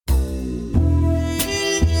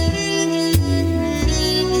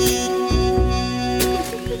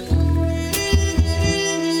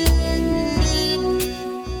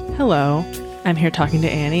I'm here talking to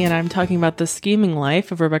Annie, and I'm talking about the scheming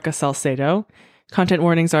life of Rebecca Salcedo. Content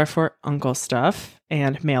warnings are for uncle stuff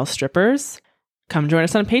and male strippers. Come join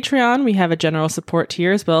us on Patreon. We have a general support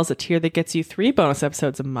tier as well as a tier that gets you 3 bonus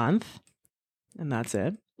episodes a month. And that's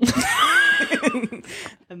it.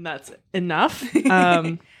 And that's enough.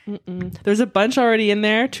 There's a bunch already in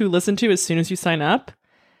there to listen to as soon as you sign up.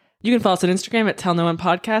 You can follow us on Instagram at Tell No One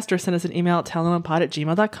Podcast or send us an email at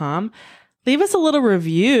tellnowonepod@gmail.com. Leave us a little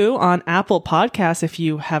review on Apple Podcasts if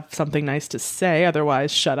you have something nice to say.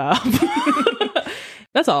 Otherwise, shut up.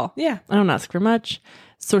 That's all. Yeah, I don't ask for much.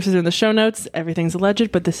 Sources are in the show notes. Everything's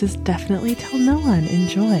alleged, but this is definitely Tell No One.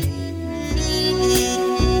 Enjoy.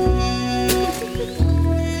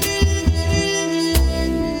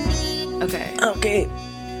 Okay.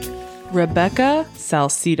 Rebecca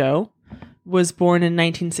Salcedo was born in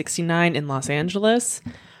 1969 in Los Angeles.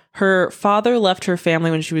 Her father left her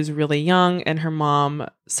family when she was really young, and her mom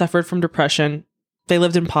suffered from depression. They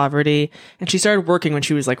lived in poverty, and she started working when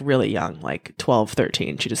she was like really young, like 12,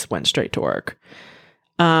 13. She just went straight to work.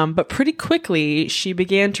 But pretty quickly, she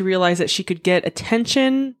began to realize that she could get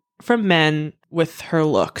attention from men with her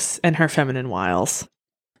looks and her feminine wiles.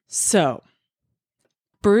 So,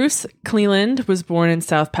 Bruce Cleland was born in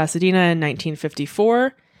South Pasadena in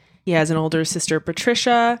 1954. He has an older sister,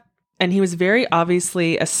 Patricia, and he was very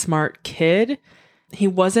obviously a smart kid. He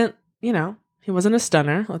wasn't a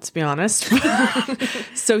stunner, let's be honest.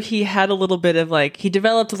 So he had a little bit of he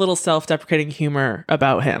developed a little self-deprecating humor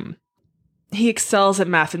about him. He excels at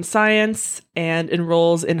math and science and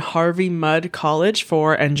enrolls in Harvey Mudd College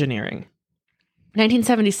for engineering. In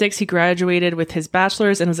 1976, he graduated with his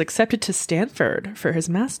bachelor's and was accepted to Stanford for his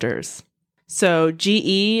master's. So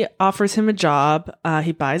GE offers him a job.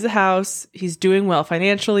 He buys a house. He's doing well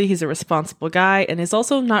financially. He's a responsible guy and is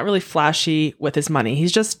also not really flashy with his money.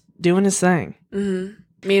 He's just doing his thing.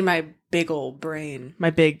 Mm-hmm. Me and my big old brain. My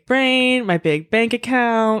big brain, my big bank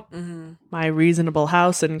account, my reasonable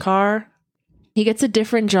house and car. He gets a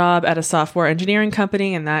different job at a software engineering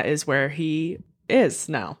company, and that is where he is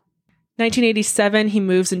now. 1987, he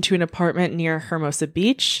moves into an apartment near Hermosa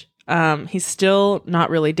Beach. He's still not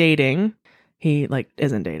really dating. He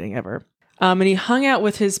isn't dating ever. And he hung out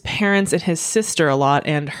with his parents and his sister a lot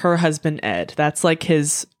and her husband, Ed. That's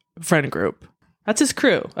his friend group. That's his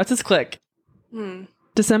crew. That's his clique.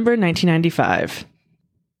 December 1995.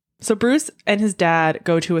 So Bruce and his dad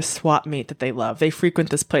go to a swap meet that they love. They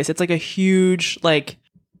frequent this place. It's a huge, a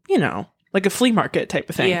flea market type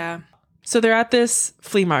of thing. Yeah. So they're at this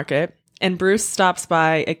flea market and Bruce stops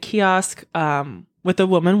by a kiosk with a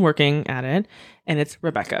woman working at it, and it's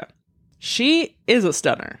Rebecca. She is a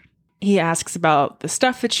stunner. He asks about the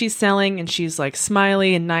stuff that she's selling, and she's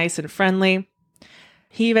smiley and nice and friendly.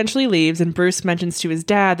 He eventually leaves, and Bruce mentions to his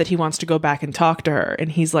dad that he wants to go back and talk to her.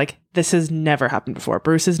 And he's like, this has never happened before.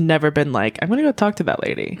 Bruce has never been like, I'm going to go talk to that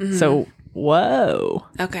lady. Mm-hmm. So, whoa.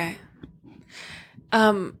 Okay.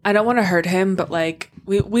 I don't want to hurt him, but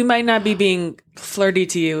we might not be being flirty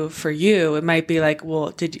to you for you. It might be well,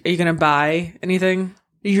 are you going to buy anything?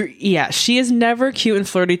 Yeah, she is never cute and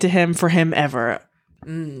flirty to him for him ever.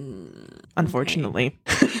 Unfortunately.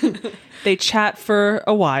 Okay. They chat for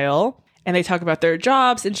a while and they talk about their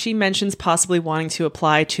jobs, and she mentions possibly wanting to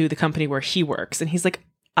apply to the company where he works. And he's like,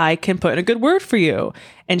 I can put in a good word for you.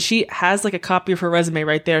 And she has a copy of her resume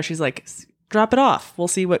right there. She's like, drop it off. We'll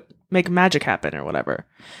see make magic happen or whatever.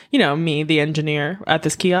 Me, the engineer at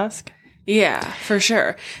this kiosk. Yeah, for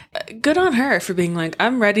sure. Good on her for being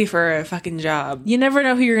I'm ready for a fucking job. You never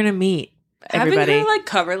know who you're going to meet. Everybody. Having her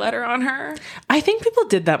cover letter on her. I think people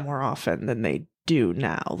did that more often than they do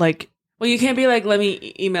now. Well, you can't be let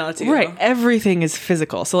me email it to you. Right. Everything is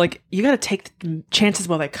physical. So you got to take the chances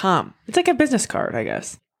while they come. It's like a business card, I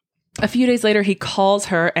guess. A few days later, he calls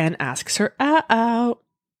her and asks her out.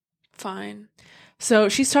 Fine. So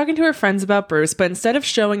she's talking to her friends about Bruce, but instead of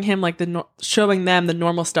showing him showing them the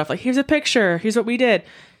normal stuff, here's a picture, here's what we did,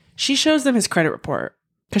 she shows them his credit report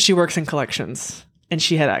because she works in collections and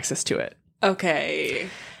she had access to it. Okay.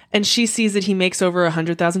 And she sees that he makes over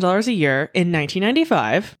 $100,000 a year in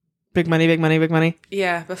 1995. Big money, big money, big money.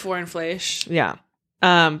 Yeah, before inflation. Yeah.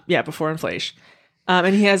 Before inflation.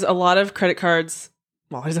 And he has a lot of credit cards.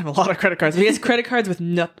 Well, he doesn't have a lot of credit cards, but he has credit cards with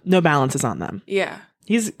no balances on them. Yeah.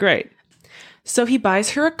 He's great. So he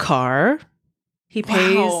buys her a car. He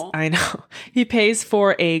pays, wow. I know, he pays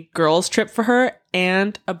for a girls' trip for her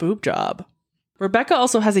and a boob job. Rebecca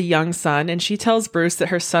also has a young son, and she tells Bruce that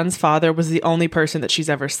her son's father was the only person that she's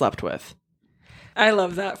ever slept with. I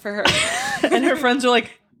love that for her. And her friends are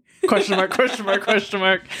like, question mark, question mark, question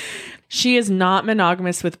mark. She is not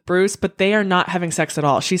monogamous with Bruce, but they are not having sex at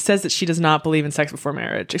all. She says that she does not believe in sex before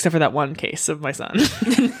marriage, except for that one case of my son.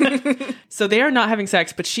 So they are not having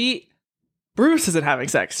sex, but Bruce isn't having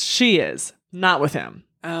sex. She is. Not with him.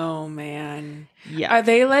 Oh, man. Yeah. Are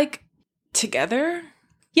they, like, together?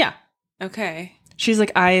 Yeah. Okay. She's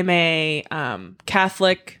like, I am a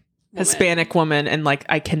Catholic Hispanic woman, and, like,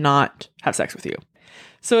 I cannot have sex with you.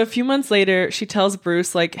 So a few months later, she tells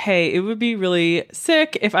Bruce, like, hey, it would be really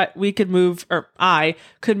sick if I could move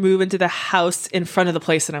into the house in front of the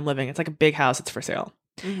place that I'm living. It's like a big house. It's for sale.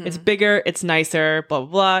 Mm-hmm. It's bigger. It's nicer, blah, blah,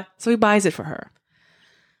 blah. So he buys it for her.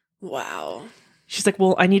 Wow. She's like,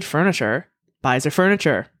 well, I need furniture. Buys her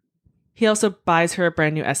furniture. He also buys her a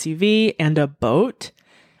brand new SUV and a boat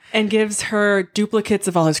and gives her duplicates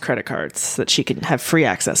of all his credit cards that she can have free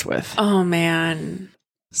access with. Oh, man.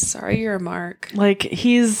 Sorry, you're a mark. Like,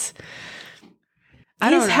 he's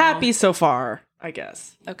happy so far, I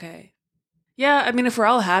guess. Okay. Yeah, I mean, if we're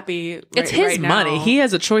all happy, it's his money. He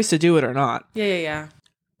has a choice to do it or not. Yeah.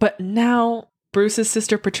 But now Bruce's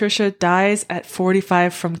sister Patricia dies at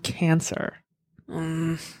 45 from cancer.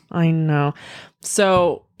 I know.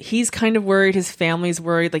 So he's kind of worried. His family's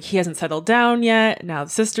worried. Like, he hasn't settled down yet. Now the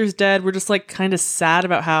sister's dead. We're just, like, kind of sad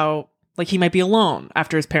about how, like, he might be alone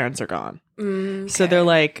after his parents are gone. Okay. So they're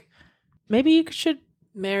like, maybe you should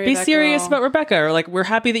be serious about Rebecca, or, like, we're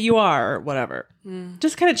happy that you are, or whatever.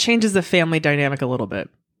 Just kind of changes the family dynamic a little bit.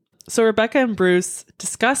 So Rebecca and Bruce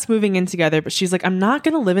discuss moving in together, but she's like, I'm not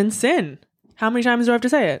going to live in sin. How many times do I have to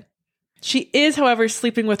say it? She is, however,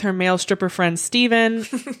 sleeping with her male stripper friend, Steven,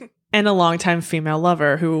 and a longtime female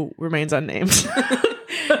lover who remains unnamed.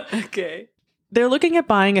 Okay. They're looking at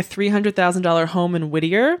buying a $300,000 home in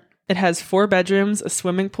Whittier. It has 4 bedrooms, a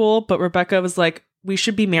swimming pool, but Rebecca was like, we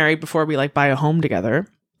should be married before we, like, buy a home together.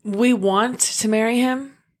 We want to marry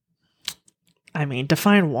him? I mean,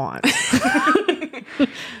 define want.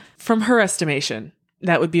 From her estimation,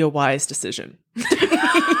 that would be a wise decision.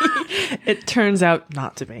 It turns out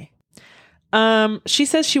not to be. She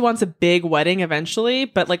says she wants a big wedding eventually,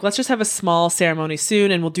 but, like, let's just have a small ceremony soon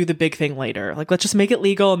and we'll do the big thing later. Like, let's just make it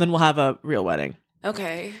legal and then we'll have a real wedding.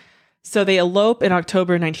 Okay. So they elope in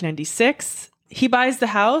October 1996. He buys the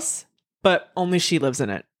house, but only she lives in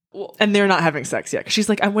it. And they're not having sex yet. She's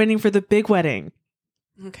like, I'm waiting for the big wedding.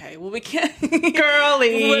 Okay, well, we can't.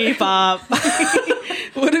 Girly pop.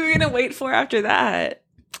 What are we going to wait for after that?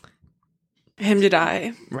 Him to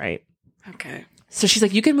die. Right. Okay. So she's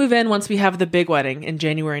like, you can move in once we have the big wedding in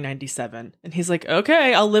January 97. And he's like,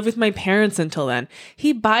 okay, I'll live with my parents until then.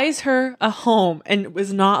 He buys her a home and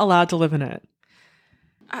was not allowed to live in it.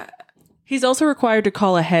 He's also required to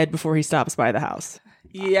call ahead before he stops by the house.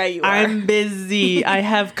 Yeah, you are. I'm busy. I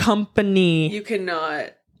have company. You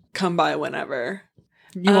cannot come by whenever.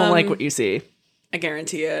 You won't like what you see. I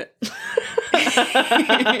guarantee it.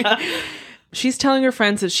 She's telling her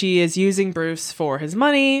friends that she is using Bruce for his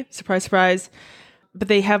money. Surprise, surprise. But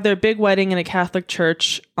they have their big wedding in a Catholic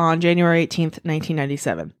church on January 18th,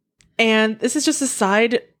 1997. And this is just a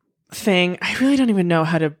side thing. I really don't even know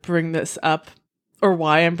how to bring this up or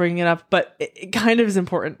why I'm bringing it up, but it kind of is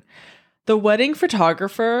important. The wedding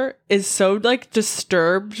photographer is so, like,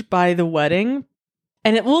 disturbed by the wedding,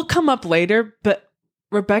 and it will come up later, but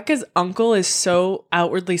Rebecca's uncle is so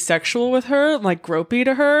outwardly sexual with her, like gropey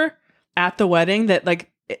to her at the wedding, that,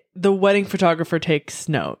 like, the wedding photographer takes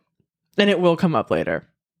note, and it will come up later.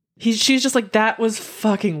 She's just like, that was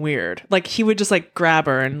fucking weird. Like, he would just, like, grab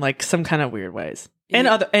her in, like, some kind of weird ways, and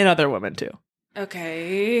other women too.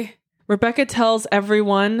 Okay. Rebecca tells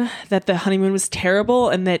everyone that the honeymoon was terrible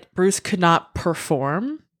and that Bruce could not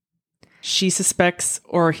perform. She suspects,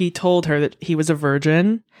 or he told her, that he was a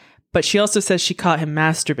virgin, but she also says she caught him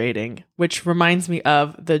masturbating, which reminds me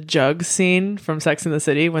of the jug scene from Sex and the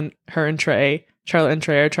City when her and Charlotte and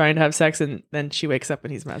Trey are trying to have sex, and then she wakes up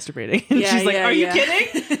and he's masturbating. And she's like, are you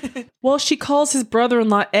kidding? Well, she calls his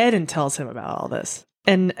brother-in-law Ed and tells him about all this.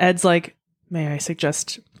 And Ed's like, may I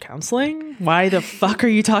suggest counseling? Why the fuck are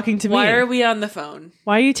you talking to me? Why are we on the phone?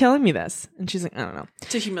 Why are you telling me this? And she's like, I don't know.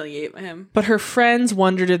 To humiliate him. But her friends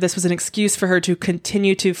wondered if this was an excuse for her to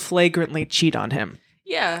continue to flagrantly cheat on him.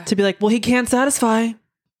 Yeah. To be like, well, he can't satisfy.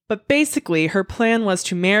 But basically, her plan was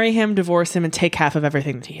to marry him, divorce him, and take half of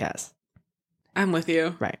everything that he has. I'm with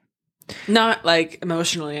you. Right. Not, like,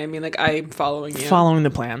 emotionally. I mean, like, I'm following you. Following the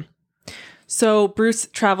plan. So Bruce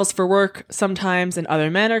travels for work sometimes, and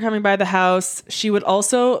other men are coming by the house. She would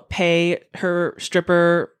also pay her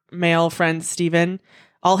stripper male friend, Steven,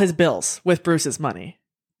 all his bills with Bruce's money.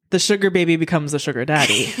 The sugar baby becomes the sugar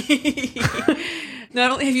daddy.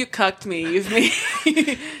 Not only have you cucked me, you've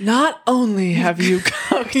made... Not only have you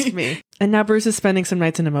cucked shocked me. And now Bruce is spending some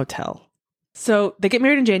nights in a motel. So they get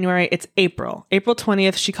married in January. It's April. April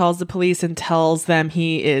 20th, she calls the police and tells them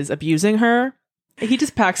he is abusing her. He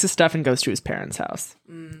just packs his stuff and goes to his parents' house.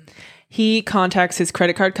 He contacts his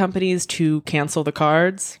credit card companies to cancel the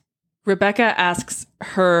cards. Rebecca asks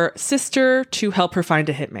her sister to help her find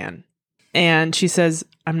a hitman. And she says,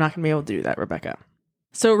 I'm not going to be able to do that, Rebecca.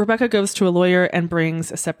 So Rebecca goes to a lawyer and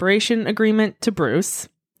brings a separation agreement to Bruce.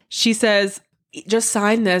 She says, just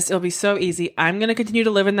sign this. It'll be so easy. I'm going to continue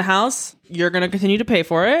to live in the house. You're going to continue to pay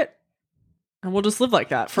for it. And we'll just live like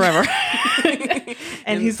that forever.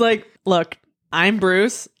 And he's like, look, I'm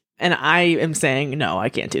Bruce. And I am saying, no, I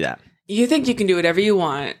can't do that. You think you can do whatever you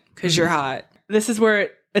want because you're hot. This is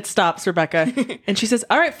where it stops, Rebecca. And she says,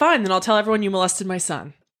 all right, fine. Then I'll tell everyone you molested my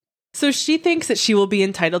son. So she thinks that she will be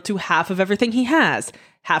entitled to half of everything he has.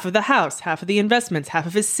 Half of the house, half of the investments, half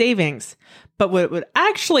of his savings. But what would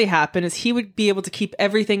actually happen is he would be able to keep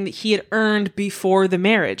everything that he had earned before the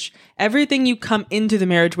marriage. Everything you come into the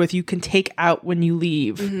marriage with, you can take out when you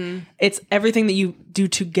leave. Mm-hmm. It's everything that you do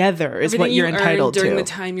together is what you're entitled to. During the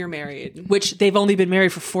time you're married. Which they've only been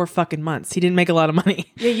married for 4 fucking months. He didn't make a lot of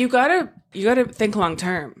money. Yeah, you gotta think long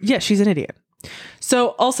term. Yeah, she's an idiot. So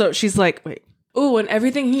also, she's like, wait. Oh, and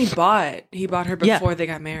everything he bought her before they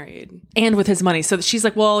got married. And with his money. So she's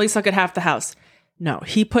like, well, at least I'll get half the house. No,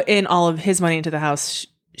 he put in all of his money into the house.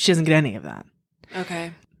 She doesn't get any of that.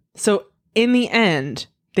 Okay. So in the end,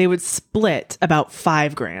 they would split about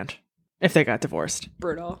 $5,000 if they got divorced.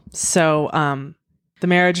 Brutal. So the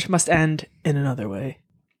marriage must end in another way.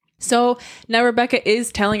 So now Rebecca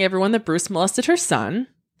is telling everyone that Bruce molested her son.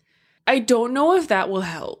 I don't know if that will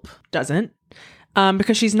help. Doesn't.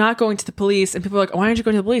 Because she's not going to the police, and people are like, oh, why aren't you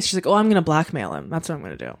going to the police? She's like, oh, I'm going to blackmail him. That's what I'm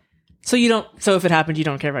going to do. So if it happened, you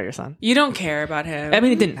don't care about your son. You don't care about him. I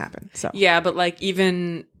mean, it didn't happen. So yeah, but like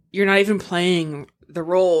you're not even playing the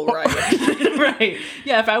role right. Right.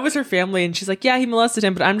 Yeah, if I was her family and she's like, yeah, he molested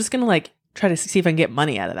him, but I'm just going to like try to see if I can get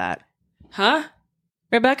money out of that. Huh?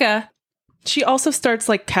 Rebecca. She also starts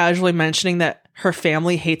like casually mentioning that her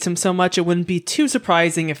family hates him so much it wouldn't be too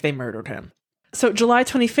surprising if they murdered him. So July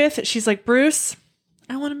 25th, she's like, Bruce,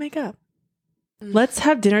 I want to make up. Let's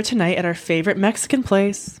have dinner tonight at our favorite Mexican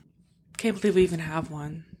place. Can't believe we even have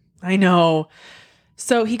one. I know.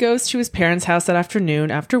 So he goes to his parents' house that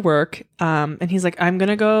afternoon after work. And he's like, I'm going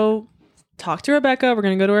to go talk to Rebecca. We're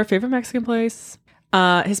going to go to our favorite Mexican place.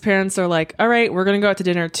 His parents are like, all right, we're going to go out to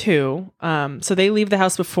dinner too. So they leave the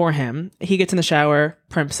house before him. He gets in the shower,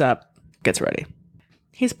 primps up, gets ready.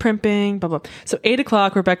 He's primping, blah, blah. So 8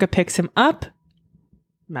 o'clock, Rebecca picks him up.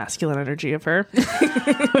 Masculine energy of her.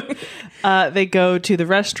 They go to the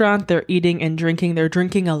restaurant. They're eating and drinking. They're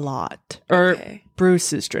drinking a lot. Or okay.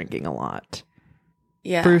 Bruce is drinking a lot.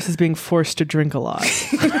 Yeah. Bruce is being forced to drink a lot.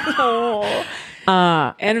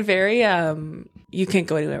 And very, you can't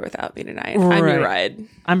go anywhere without me tonight. Right. I'm your ride.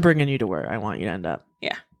 I'm bringing you to where I want you to end up.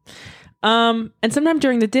 Yeah. And sometime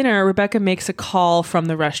during the dinner, Rebecca makes a call from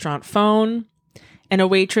the restaurant phone. And a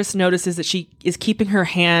waitress notices that she is keeping her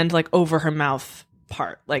hand like over her mouth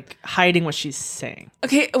part, like hiding what she's saying.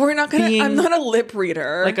 Okay, we're not gonna. I'm not a lip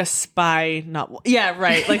reader. Like a spy, not. Yeah,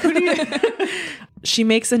 right. Like who do you? She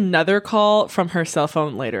makes another call from her cell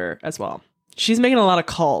phone later as well. She's making a lot of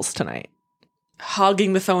calls tonight.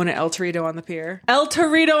 Hogging the phone at El Torito on the pier. El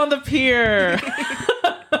Torito on the pier.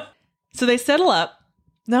 So they settle up.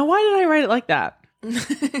 Now, why did I write it like that?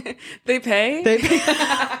 They pay?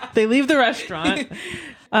 They leave the restaurant.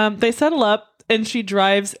 They settle up, and she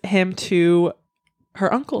drives him to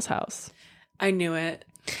her uncle's house. I knew it.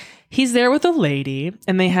 He's there with a lady,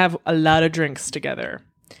 and they have a lot of drinks together.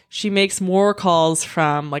 She makes more calls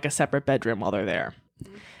from like a separate bedroom while they're there.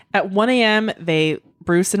 At 1 a.m.,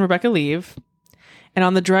 Bruce and Rebecca leave. And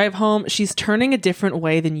on the drive home, she's turning a different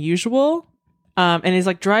way than usual, and is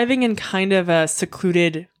like driving in kind of a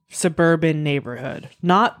secluded suburban neighborhood,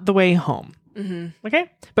 not the way home. Mm-hmm. Okay.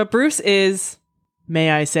 But Bruce is,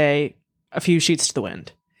 may I say, a few sheets to the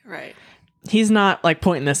wind. Right. He's not like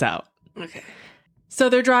pointing this out. Okay. So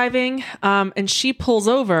they're driving, and she pulls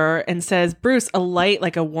over and says, Bruce, a light,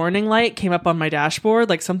 like a warning light came up on my dashboard.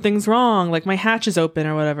 Like something's wrong. Like my hatch is open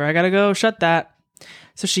or whatever. I got to go shut that.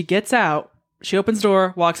 So she gets out. She opens the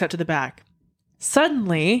door, walks out to the back.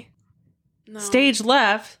 Suddenly, stage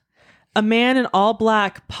left, a man in all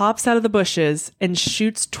black pops out of the bushes and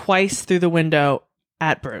shoots twice through the window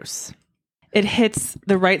at Bruce. It hits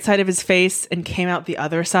the right side of his face and came out the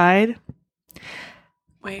other side.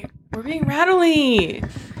 Wait, we're being rattly.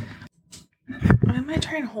 Why am I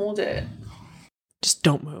trying to hold it? Just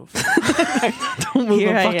don't move. Don't move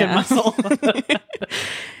a fucking muscle.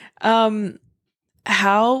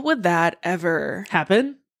 How would that ever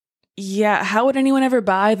happen? Yeah, how would anyone ever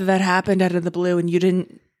buy that happened out of the blue and you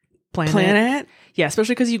didn't plan it? Yeah,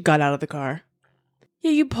 especially because you got out of the car.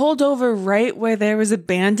 Yeah, you pulled over right where there was a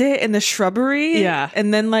bandit in the shrubbery. Yeah.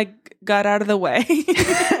 And then, like, got out of the way.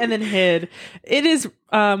 And then hid. It is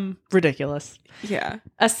ridiculous. Yeah.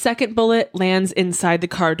 A second bullet lands inside the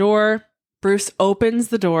car door. Bruce opens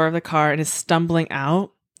the door of the car and is stumbling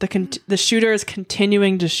out. The shooter is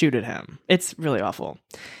continuing to shoot at him. It's really awful.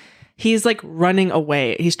 He's like running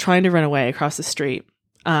away. He's trying to run away across the street.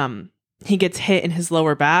 He gets hit in his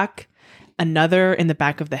lower back, another in the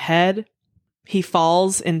back of the head. He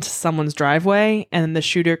falls into someone's driveway, and then the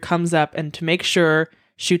shooter comes up and, to make sure,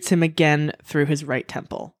 shoots him again through his right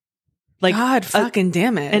temple. Like, God fucking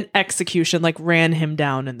damn it. An execution, like, ran him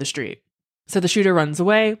down in the street. So the shooter runs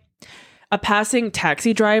away. A passing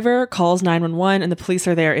taxi driver calls 911, and the police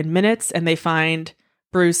are there in minutes, and they find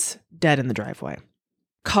Bruce dead in the driveway.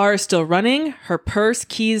 Car is still running. Her purse,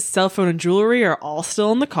 keys, cell phone, and jewelry are all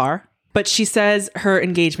still in the car, but she says her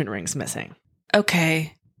engagement ring's missing.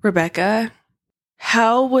 Okay, Rebecca,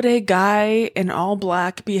 how would a guy in all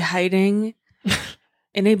black be hiding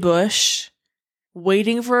in a bush,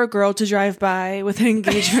 waiting for a girl to drive by with an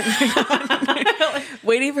engagement ring on?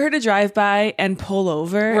 Waiting for her to drive by and pull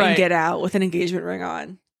over and get out with an engagement ring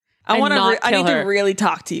on. I need to really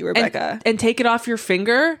talk to you, Rebecca. And take it off your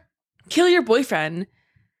finger. Kill your boyfriend.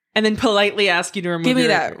 And then politely ask you to remove Give me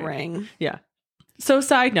that ring. Yeah. So,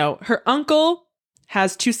 side note, her uncle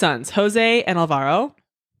has 2 sons, Jose and Alvaro.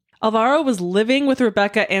 Alvaro was living with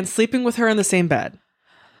Rebecca and sleeping with her in the same bed.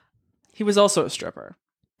 He was also a stripper.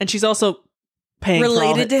 And she's also paying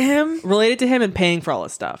related to him? Related to him and paying for all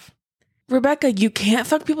his stuff. Rebecca, you can't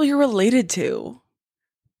fuck people you're related to.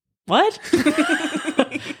 What?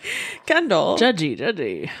 Kendall.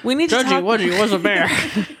 Judgy. We need to talk. Wudgy was a bear.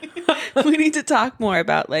 We need to talk more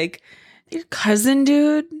about, like, your cousin,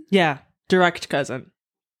 dude. Yeah. Direct cousin.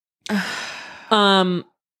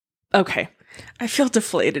 Okay. I feel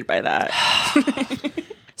deflated by that.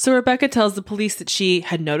 So Rebecca tells the police that she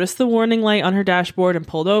had noticed the warning light on her dashboard and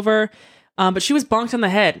pulled over, but she was bonked on the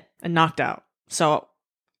head and knocked out. So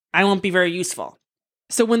I won't be very useful.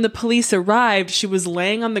 So when the police arrived, she was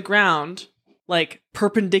laying on the ground, like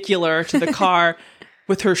perpendicular to the car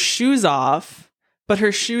with her shoes off, but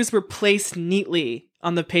her shoes were placed neatly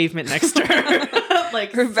on the pavement next to her.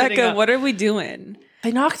 Like, Rebecca, what are we doing?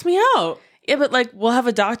 They knocked me out. Yeah, but, like, we'll have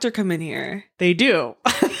a doctor come in here. They do.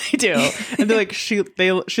 They do. And they're like, she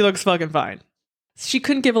looks fucking fine. She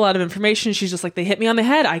couldn't give a lot of information. She's just like, they hit me on the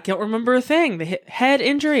head. I can't remember a thing. They hit head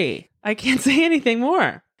injury. I can't say anything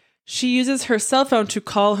more. She uses her cell phone to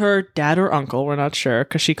call her dad or uncle. We're not sure,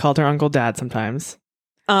 because she called her uncle dad sometimes.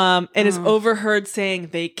 And is overheard saying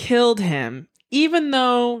they killed him, even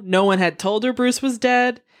though no one had told her Bruce was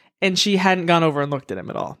dead, and she hadn't gone over and looked at him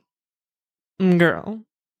at all. Girl.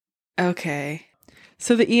 Okay.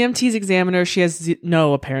 So the EMTs examine her. She has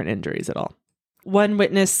no apparent injuries at all. One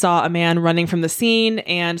witness saw a man running from the scene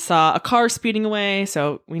and saw a car speeding away,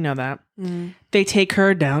 so we know that. They take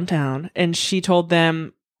her downtown, and she told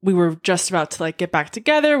them, we were just about to, like, get back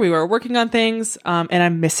together. We were working on things, and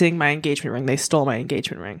I'm missing my engagement ring. They stole my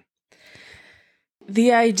engagement ring.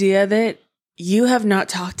 The idea that you have not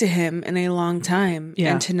talked to him in a long time,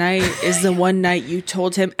 and tonight is the one night you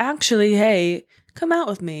told him, actually, hey, come out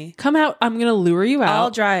with me. Come out. I'm going to lure you out.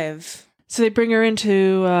 I'll drive. So they bring her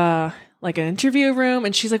into, like, an interview room,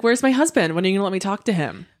 and she's like, where's my husband? When are you going to let me talk to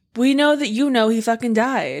him? We know that you know he fucking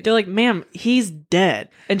died. They're like, ma'am, he's dead.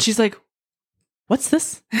 And she's like, what's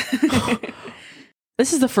this?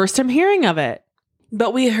 This is the first time hearing of it.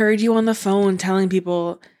 But we heard you on the phone telling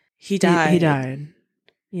people he died. He died.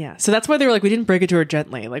 Yeah. So that's why they were like, we didn't break it to her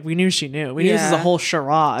gently. Like, we knew she knew. We knew this was a whole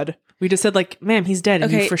charade. We just said, like, ma'am, he's dead.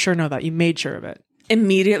 And you for sure know that. You made sure of it.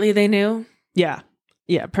 Immediately they knew? Yeah.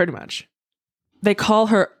 Yeah, pretty much. They call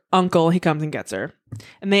her uncle. He comes and gets her.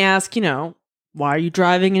 And they ask, you know, why are you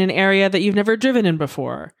driving in an area that you've never driven in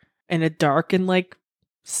before? In a dark and, like,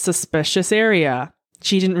 suspicious area.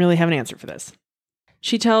 She didn't really have an answer for this.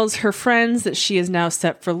 She tells her friends that she is now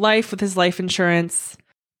set for life with his life insurance.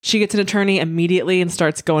 She gets an attorney immediately and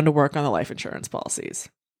starts going to work on the life insurance policies.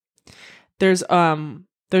 There's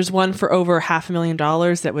one for over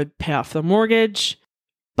 $500,000 that would pay off the mortgage,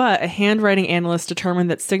 but a handwriting analyst determined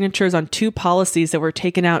that signatures on 2 policies that were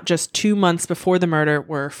taken out just 2 months before the murder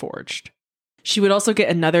were forged. She would also get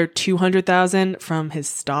another $200,000 from his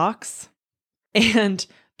stocks. And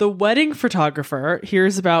the wedding photographer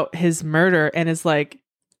hears about his murder and is like,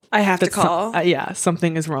 I have to call.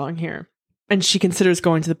 Something is wrong here. And she considers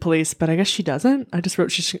going to the police, but I guess she doesn't. I just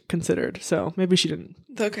wrote she considered, so maybe she didn't.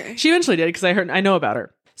 Okay. She eventually did because I know about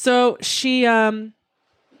her. So she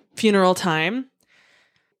funeral time.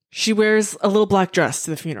 She wears a little black dress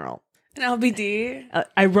to the funeral. An LBD.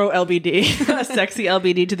 I wrote LBD, a sexy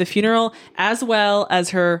LBD to the funeral, as well as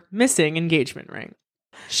her missing engagement ring.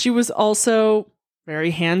 She was also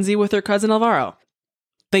very handsy with her cousin Alvaro.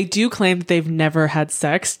 They do claim that they've never had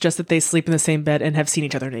sex, just that they sleep in the same bed and have seen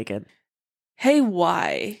each other naked. Hey,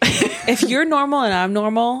 why? If you're normal and I'm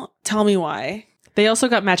normal, tell me why. They also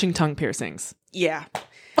got matching tongue piercings. Yeah.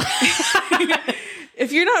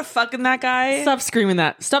 If you're not fucking that guy... Stop screaming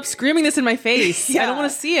that. Stop screaming this in my face. Yeah. I don't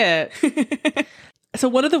want to see it. So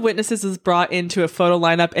one of the witnesses is brought into a photo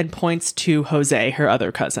lineup and points to Jose, her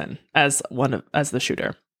other cousin, as the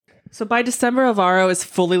shooter. So by December, Alvaro is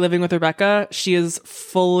fully living with Rebecca. She is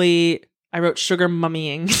fully, I wrote sugar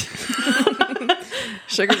mummying.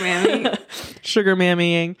 Sugar mammy. Sugar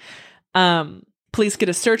mammying. Police get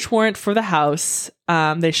a search warrant for the house.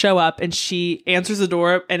 They show up and she answers the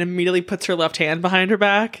door and immediately puts her left hand behind her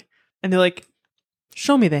back. And they're like,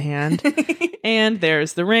 show me the hand. And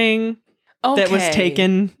there's the ring that was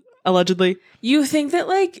taken, allegedly. You think that,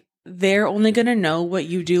 like, they're only going to know what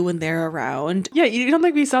you do when they're around? Yeah, you don't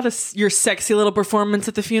think we saw your sexy little performance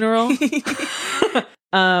at the funeral?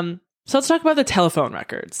 So let's talk about the telephone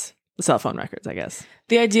records. The cell phone records, I guess.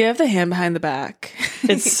 The idea of the hand behind the back.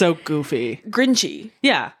 It's so goofy. Grinchy.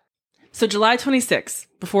 Yeah. So July 26th,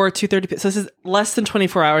 before 2:30 p.m. So this is less than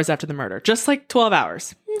 24 hours after the murder. Just like 12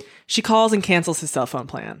 hours. She calls and cancels his cell phone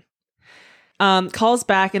plan. Calls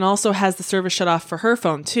back and also has the service shut off for her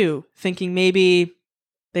phone too, thinking maybe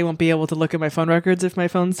they won't be able to look at my phone records if my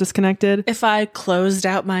phone's disconnected. If I closed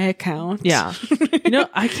out my account. Yeah.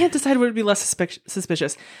 I can't decide what would be less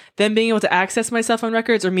suspicious. Them being able to access my cell phone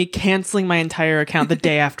records or me canceling my entire account the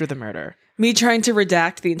day after the murder. Me trying to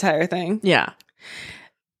redact the entire thing. Yeah.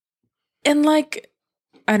 And, like,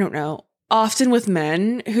 I don't know, often with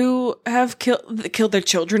men who have killed their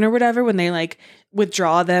children or whatever, when they, like,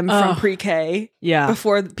 withdraw them from pre-K. Yeah.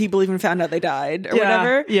 Before people even found out they died or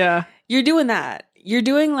whatever. Yeah. You're doing that. You're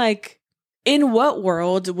doing, like, in what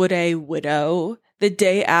world would a widow the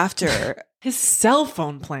day after his cell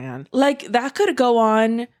phone plan, like, that could go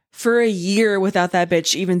on for a year without that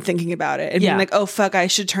bitch even thinking about it and being like, oh fuck, I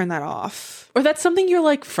should turn that off. Or that's something your,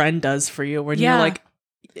 like, friend does for you when you're like,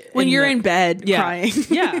 when you're in bed crying.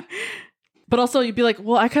 Yeah. But also you'd be like,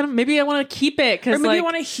 well, maybe I want to keep it because, or maybe I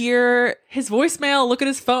want to hear his voicemail, look at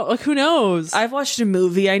his phone, like, who knows? I've watched a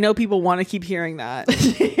movie. I know people want to keep hearing that.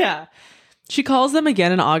 Yeah. She calls them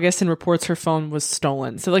again in August and reports her phone was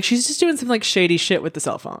stolen. So, like, she's just doing some, like, shady shit with the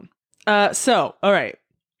cell phone. So, all right.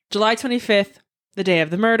 July 25th, the day of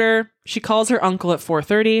the murder. She calls her uncle at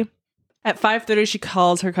 4:30. At 5:30, she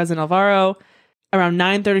calls her cousin Alvaro. Around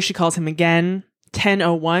 9:30, she calls him again.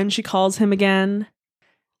 10:01, she calls him again.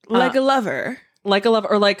 Like a lover. Like a lover.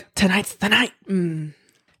 Or like, tonight's the night.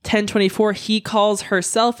 10:24, he calls her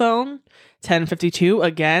cell phone. 10:52,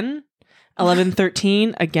 again.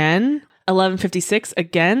 11:13, again. 11:56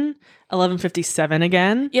 again, 11:57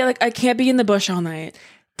 again. Yeah, like, I can't be in the bush all night.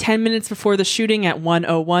 10 minutes before the shooting at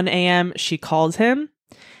 1:01 a.m., she calls him.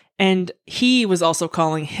 And he was also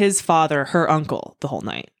calling his father, her uncle, the whole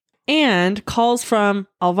night. And calls from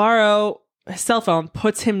Alvaro, his cell phone,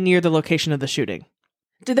 puts him near the location of the shooting.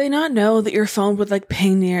 Did they not know that your phone would, like,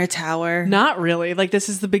 ping near a tower? Not really. Like, this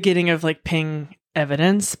is the beginning of, like, ping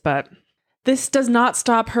evidence, but... This does not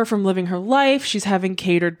stop her from living her life. She's having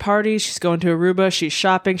catered parties. She's going to Aruba. She's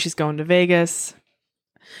shopping. She's going to Vegas.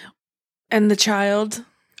 And the child?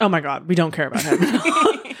 Oh my God. We don't care about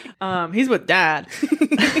him. He's with dad.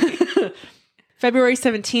 February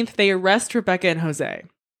 17th, they arrest Rebecca and Jose.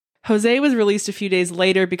 Jose was released a few days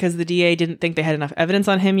later because the DA didn't think they had enough evidence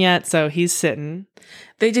on him yet. So he's sitting.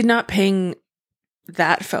 They did not ping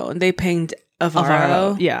that phone. They pinged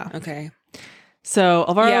Alvaro. Yeah. Okay. So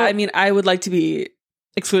Alvaro, yeah, I mean, I would like to be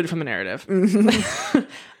excluded from the narrative.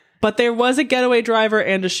 But there was a getaway driver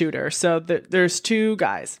and a shooter. So there's two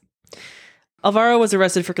guys. Alvaro was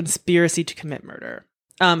arrested for conspiracy to commit murder.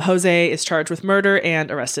 Jose is charged with murder and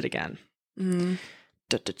arrested again.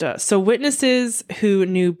 So witnesses who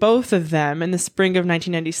knew both of them in the spring of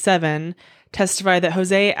 1997 testified that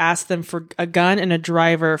Jose asked them for a gun and a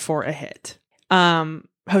driver for a hit.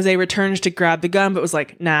 Jose returns to grab the gun, but was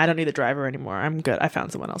like, nah, I don't need the driver anymore. I'm good. I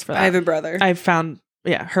found someone else for that. I have a brother. I found,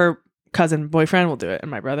 her cousin boyfriend will do it.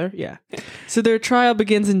 And my brother. Yeah. So their trial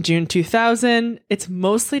begins in June 2000. It's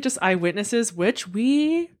mostly just eyewitnesses, which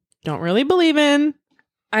we don't really believe in.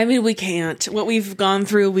 I mean, we can't. What we've gone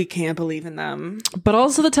through, we can't believe in them. But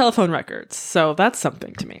also the telephone records. So that's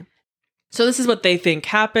something to me. So this is what they think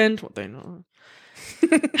happened. What they know.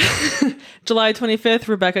 July 25th,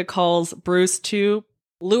 Rebecca calls Bruce to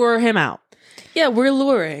lure him out. Yeah, we're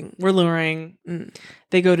luring. We're luring. Mm.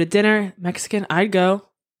 They go to dinner. Mexican. I'd go.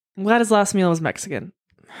 I'm glad his last meal was Mexican.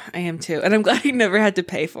 I am too. And I'm glad he never had to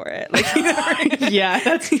pay for it. Like, he never... Yeah,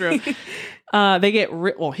 that's true.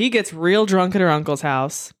 He gets real drunk at her uncle's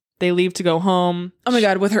house. They leave to go home. Oh my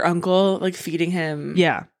God, with her uncle, like, feeding him.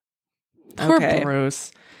 Yeah. Poor Okay.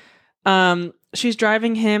 Bruce. She's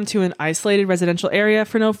driving him to an isolated residential area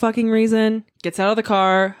for no fucking reason. Gets out of the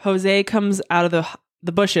car. Jose comes out of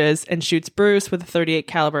the bushes and shoots Bruce with a .38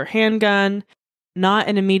 caliber handgun. Not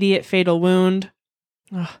an immediate fatal wound.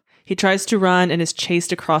 Ugh. He tries to run and is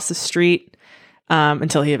chased across the street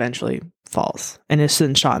until he eventually falls and is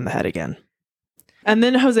then shot in the head again. And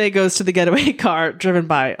then Jose goes to the getaway car driven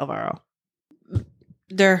by Alvaro.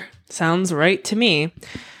 There. Sounds right to me.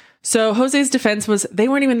 So Jose's defense was they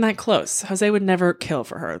weren't even that close. Jose would never kill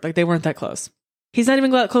for her. Like, they weren't that close. He's not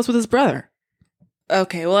even that close with his brother.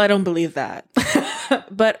 Okay, well, I don't believe that.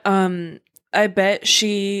 But I bet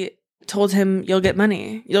she told him, you'll get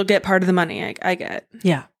money. You'll get part of the money I get.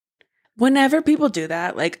 Yeah. Whenever people do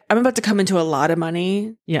that, like, I'm about to come into a lot of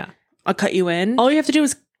money. Yeah. I'll cut you in. All you have to do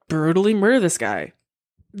is brutally murder this guy.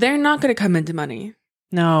 They're not going to come into money.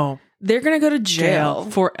 No. They're going to go to jail.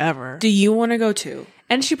 Forever. Do you want to go too?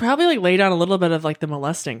 And she probably like laid down a little bit of like the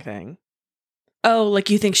molesting thing. Oh, like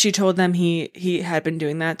you think she told them he had been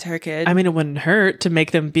doing that to her kid? I mean, it wouldn't hurt to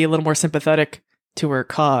make them be a little more sympathetic to her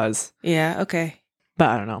cause. Yeah, okay. But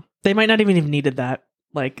I don't know. They might not even have needed that.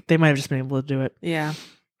 Like, they might have just been able to do it. Yeah.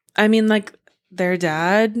 I mean, like, their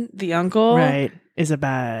dad, the uncle. Right. Is a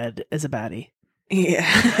baddie.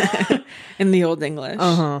 Yeah. In the Old English.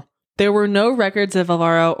 Uh-huh. There were no records of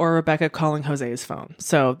Alvaro or Rebecca calling Jose's phone.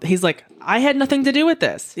 So he's like, I had nothing to do with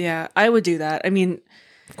this. Yeah, I would do that. I mean,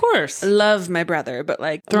 of course. I love my brother, but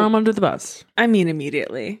like... Throw him under the bus. I mean,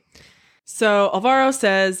 immediately. So Alvaro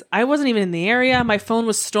says, I wasn't even in the area. My phone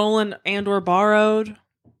was stolen and or borrowed.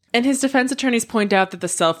 And his defense attorneys point out that the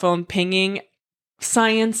cell phone pinging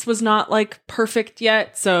science was not like perfect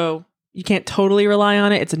yet. So you can't totally rely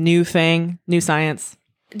on it. It's a new thing, new science.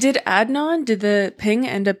 Did the ping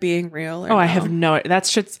end up being real? I have no idea. That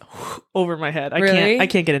shit's over my head. Really? I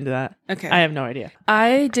can't get into that. Okay. I have no idea.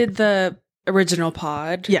 I did the original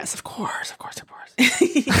pod. Yes, of course.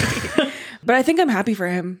 But I think I'm happy for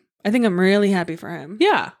him. I think I'm really happy for him.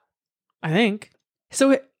 Yeah, I think.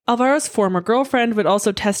 So Alvaro's former girlfriend would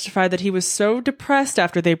also testify that he was so depressed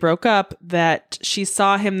after they broke up that she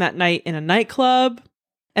saw him that night in a nightclub,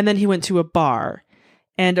 and then he went to a bar.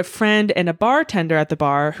 And a friend and a bartender at the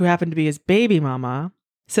bar, who happened to be his baby mama,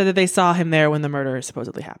 said that they saw him there when the murder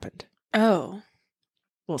supposedly happened. Oh.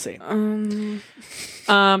 We'll see.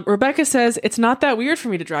 Rebecca says, it's not that weird for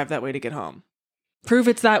me to drive that way to get home. Prove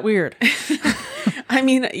it's that weird. I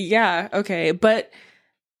mean, yeah, okay. But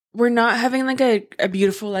we're not having like a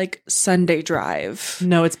beautiful like Sunday drive.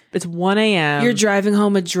 No, it's 1 a.m. You're driving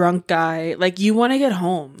home a drunk guy. Like, you want to get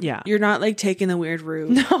home. Yeah. You're not like taking the weird route.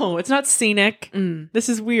 No, it's not scenic. This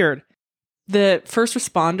is weird. The first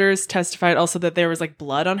responders testified also that there was like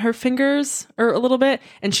blood on her fingers or a little bit.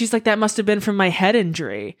 And she's like, that must have been from my head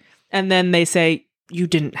injury. And then they say, you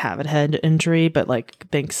didn't have a head injury, but like,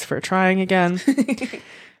 thanks for trying again.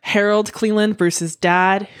 Harold Cleland, Bruce's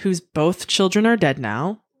dad, whose both children are dead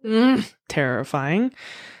now. Terrifying.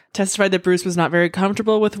 Testified that Bruce was not very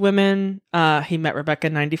comfortable with women. He met Rebecca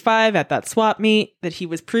in 95 at that swap meet, that he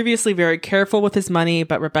was previously very careful with his money,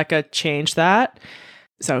 but Rebecca changed that.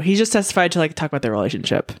 So he just testified to like talk about their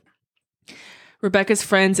relationship. Rebecca's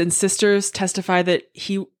friends and sisters testified that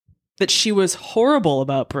she was horrible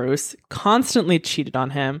about Bruce, constantly cheated on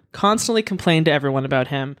him, constantly complained to everyone about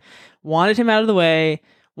him, wanted him out of the way,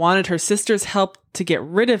 wanted her sister's help to get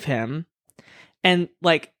rid of him, and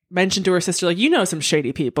like mentioned to her sister, like, you know, some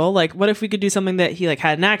shady people. Like, what if we could do something that he like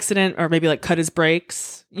had an accident or maybe like cut his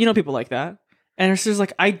brakes? You know, people like that. And her sister's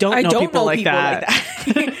like, I don't know people like that.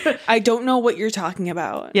 I don't know what you're talking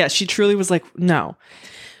about. Yeah, she truly was like, no.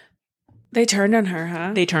 They turned on her,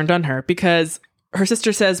 huh? They turned on her because her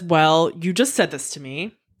sister says, well, you just said this to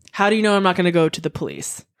me. How do you know I'm not going to go to the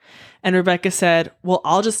police? And Rebecca said, well,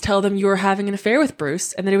 I'll just tell them you were having an affair with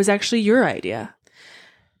Bruce and that it was actually your idea.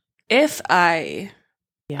 I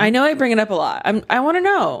know I bring it up a lot. I want to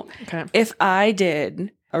know if I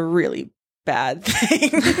did a really bad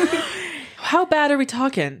thing. How bad are we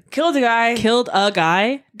talking? Killed a guy. Killed a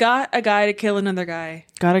guy? Got a guy to kill another guy.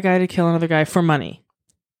 Got a guy to kill another guy for money.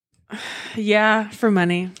 Yeah, for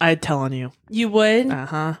money. I'd tell on you. You would?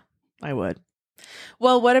 Uh-huh. I would.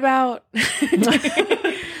 Well, what about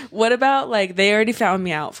like they already found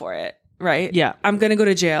me out for it, right? Yeah. I'm going to go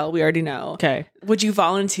to jail. We already know. Okay. Would you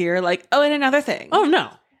volunteer like, oh, and another thing? Oh, no.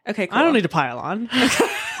 Okay, cool. I don't need to pile on.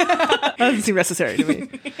 That doesn't seem necessary to me.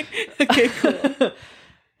 Okay,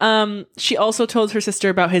 cool. She also told her sister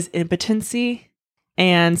about his impotency,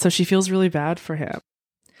 and so she feels really bad for him.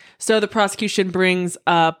 So the prosecution brings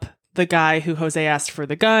up the guy who Jose asked for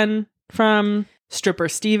the gun from, stripper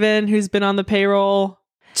Steven, who's been on the payroll.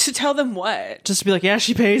 To tell them what? Just to be like, yeah,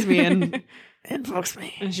 she pays me and fucks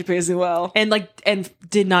me. And she pays me well. And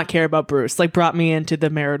did not care about Bruce. Like, brought me into the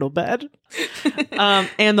marital bed.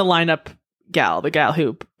 And the lineup gal, the gal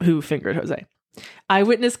who fingered Jose.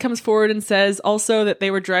 Eyewitness comes forward and says also that they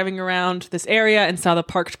were driving around this area and saw the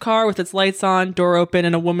parked car with its lights on, door open,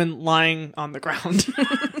 and a woman lying on the ground.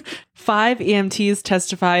 5 EMTs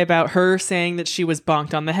testify about her saying that she was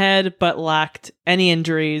bonked on the head, but lacked any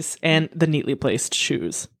injuries and the neatly placed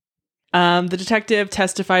shoes. The detective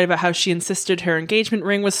testified about how she insisted her engagement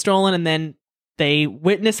ring was stolen, and then they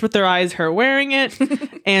witnessed with their eyes her wearing it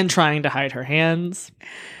and trying to hide her hands.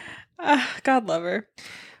 God love her.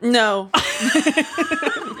 No.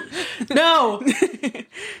 No.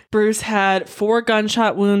 Bruce had 4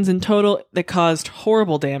 gunshot wounds in total that caused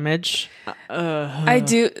horrible damage. I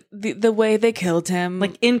do. The way they killed him.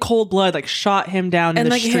 Like, in cold blood, like, shot him down in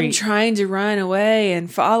the street. And, like, him trying to run away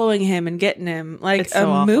and following him and getting him. Like, It's so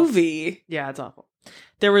awful. Movie. Yeah, it's awful.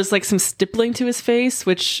 There was, like, some stippling to his face,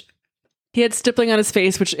 which... He had stippling on his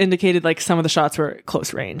face, which indicated, like, some of the shots were at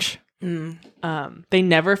close range. They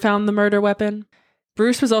never found the murder weapon.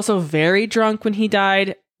 Bruce was also very drunk when he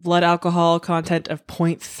died. Blood alcohol content of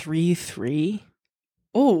 0.33.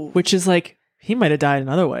 Oh, Which is like, he might have died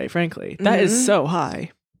another way, frankly. That is so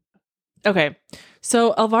high. Okay.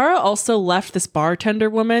 So Alvaro also left this bartender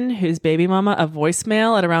woman, his baby mama, a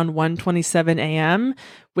voicemail at around 1:27 a.m.,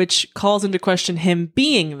 which calls into question him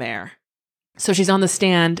being there. So she's on the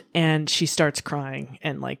stand and she starts crying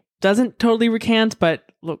and, like, doesn't totally recant, but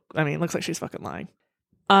looks like she's fucking lying.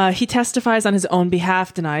 He testifies on his own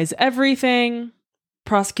behalf, denies everything.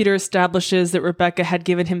 Prosecutor establishes that Rebecca had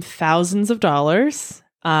given him thousands of dollars.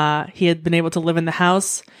 He had been able to live in the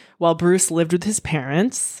house while Bruce lived with his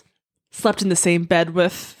parents, slept in the same bed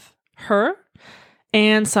with her,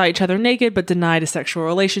 and saw each other naked but denied a sexual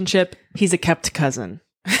relationship. He's a kept cousin.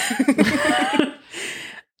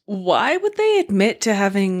 Why would they admit to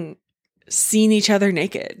having seen each other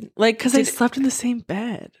naked? Like, Because they slept in the same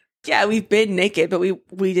bed. Yeah, we've been naked, but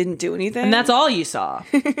we didn't do anything. And that's all you saw.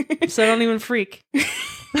 So don't even freak.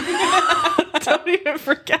 Don't even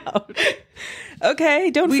freak out.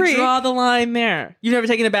 Okay, don't freak. We draw the line there. You've never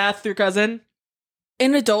taken a bath with your cousin?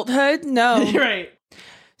 In adulthood? No. Right.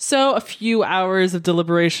 So a few hours of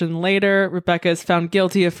deliberation later, Rebecca is found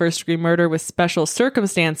guilty of first-degree murder with special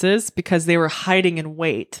circumstances because they were hiding in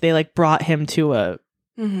wait. They, like, brought him to a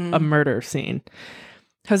murder scene.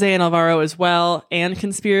 Jose and Alvaro as well, and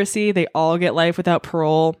conspiracy. They all get life without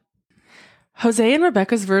parole. Jose and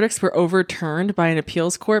Rebecca's verdicts were overturned by an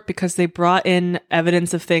appeals court because they brought in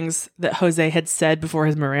evidence of things that Jose had said before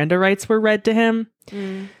his Miranda rights were read to him.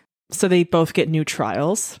 So they both get new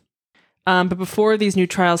trials. But before these new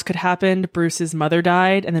trials could happen, Bruce's mother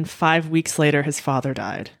died, and then 5 weeks later, his father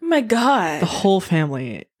died. Oh my God. The whole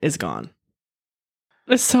family is gone.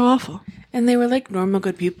 It's so awful. And they were like normal,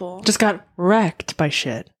 good people. Just got wrecked by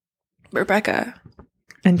shit. Rebecca.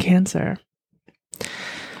 And cancer.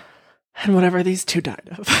 And whatever these two died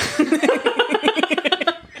of.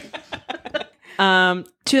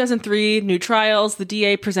 2003, new trials. The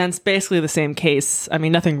DA presents basically the same case. I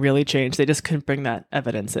mean, nothing really changed. They just couldn't bring that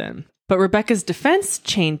evidence in. But Rebecca's defense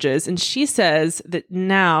changes, and she says that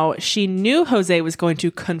now she knew Jose was going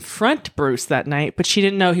to confront Bruce that night, but she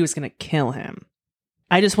didn't know he was going to kill him.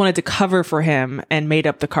 I just wanted to cover for him and made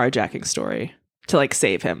up the carjacking story to, like,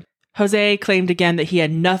 save him. Jose claimed again that he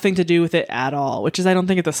had nothing to do with it at all, which is, I don't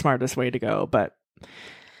think, it's the smartest way to go, but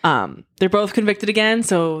they're both convicted again,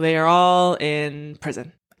 so they are all in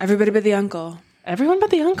prison. Everybody but the uncle. Everyone but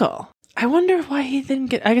the uncle. I wonder why he didn't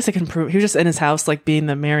get... I guess I can prove... He was just in his house, like, being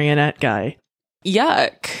the marionette guy.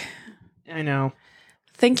 Yuck. I know.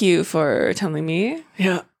 Thank you for telling me.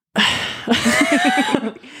 Yeah.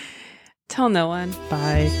 Tell no one.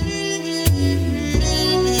 Bye.